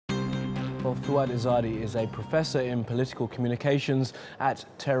Well, Foad Izadi is a professor in political communications at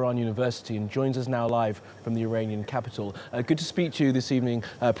Tehran University and joins us now live from the Iranian capital. Good to speak to you this evening,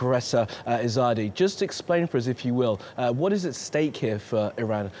 Professor Izadi. Just explain for us, if you will, what is at stake here for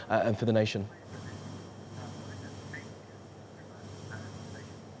Iran and for the nation?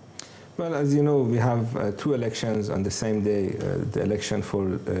 Well, as you know, we have two elections on the same day, the election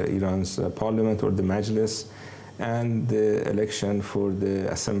for Iran's parliament, or the Majlis, and the election for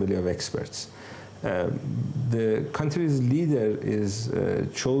the Assembly of Experts. The country's leader is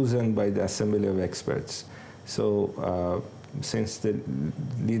chosen by the Assembly of Experts. So since the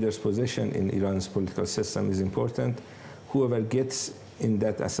leader's position in Iran's political system is important, whoever gets in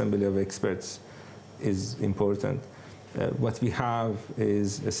that Assembly of Experts is important. What we have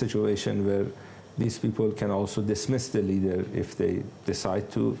is a situation where these people can also dismiss the leader if they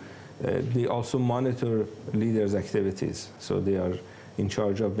decide to. They also monitor leaders' activities, so they are in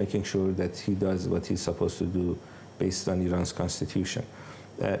charge of making sure that he does what he's supposed to do based on Iran's constitution.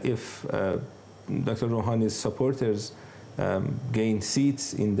 If Dr. Rouhani's supporters gain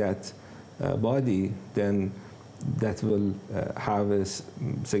seats in that body, then that will have a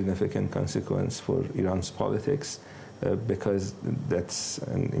significant consequence for Iran's politics, because that's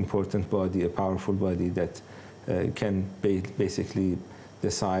an important body, a powerful body that can basically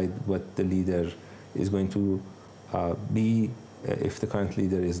decide what the leader is going to be if the current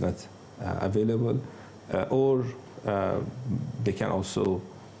leader is not available, or they can also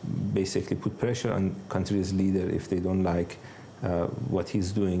basically put pressure on country's leader if they don't like what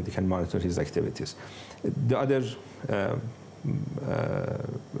he's doing. They can monitor his activities. The other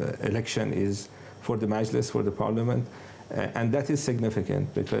election is for the Majlis, for the parliament, and that is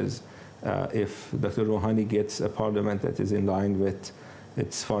significant because if Dr. Rouhani gets a parliament that is in line with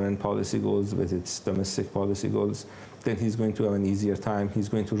its foreign policy goals, with its domestic policy goals, then he's going to have an easier time. He's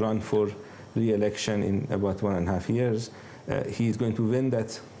going to run for re-election in about 1.5 years. He's going to win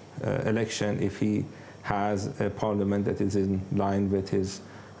that election if he has a parliament that is in line with his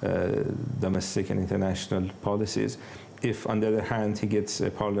domestic and international policies. If, on the other hand, he gets a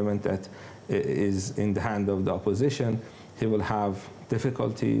parliament that is in the hand of the opposition, he will have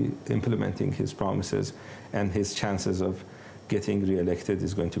difficulty implementing his promises, and his chances of getting re-elected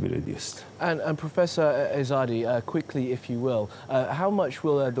is going to be reduced. And Professor Izadi, quickly, if you will, how much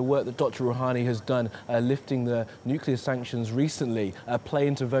will the work that Dr. Rouhani has done lifting the nuclear sanctions recently play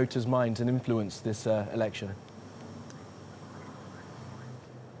into voters' minds and influence this election?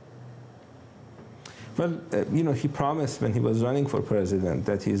 Well, you know, he promised when he was running for president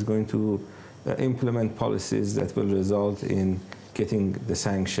that he's going to implement policies that will result in getting the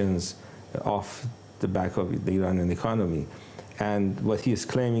sanctions off the back of the Iranian economy. And what he is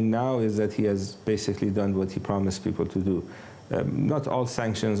claiming now is that he has basically done what he promised people to do. Not all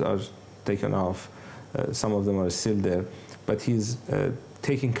sanctions are taken off. Some of them are still there. But he's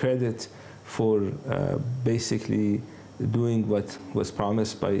taking credit for basically doing what was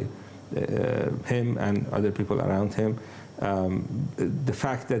promised by him and other people around him. The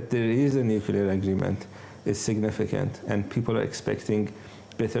fact that there is a nuclear agreement is significant, and people are expecting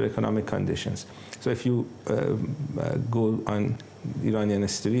better economic conditions. So if you go on Iranian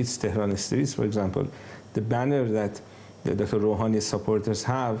streets, Tehran streets, for example, the banner that Dr. Rouhani's supporters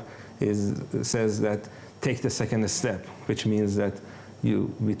have says that take the second step, which means that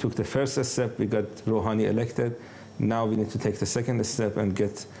we took the first step, we got Rouhani elected, now we need to take the second step and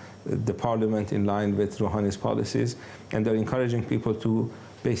get the parliament in line with Rouhani's policies. And they're encouraging people to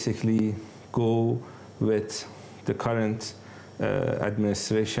basically go with the current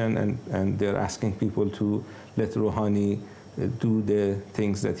administration, and they're asking people to let Rouhani do the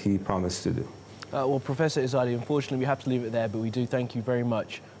things that he promised to do. Well, Professor Izadi, unfortunately we have to leave it there, but we do thank you very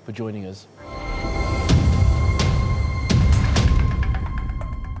much for joining us.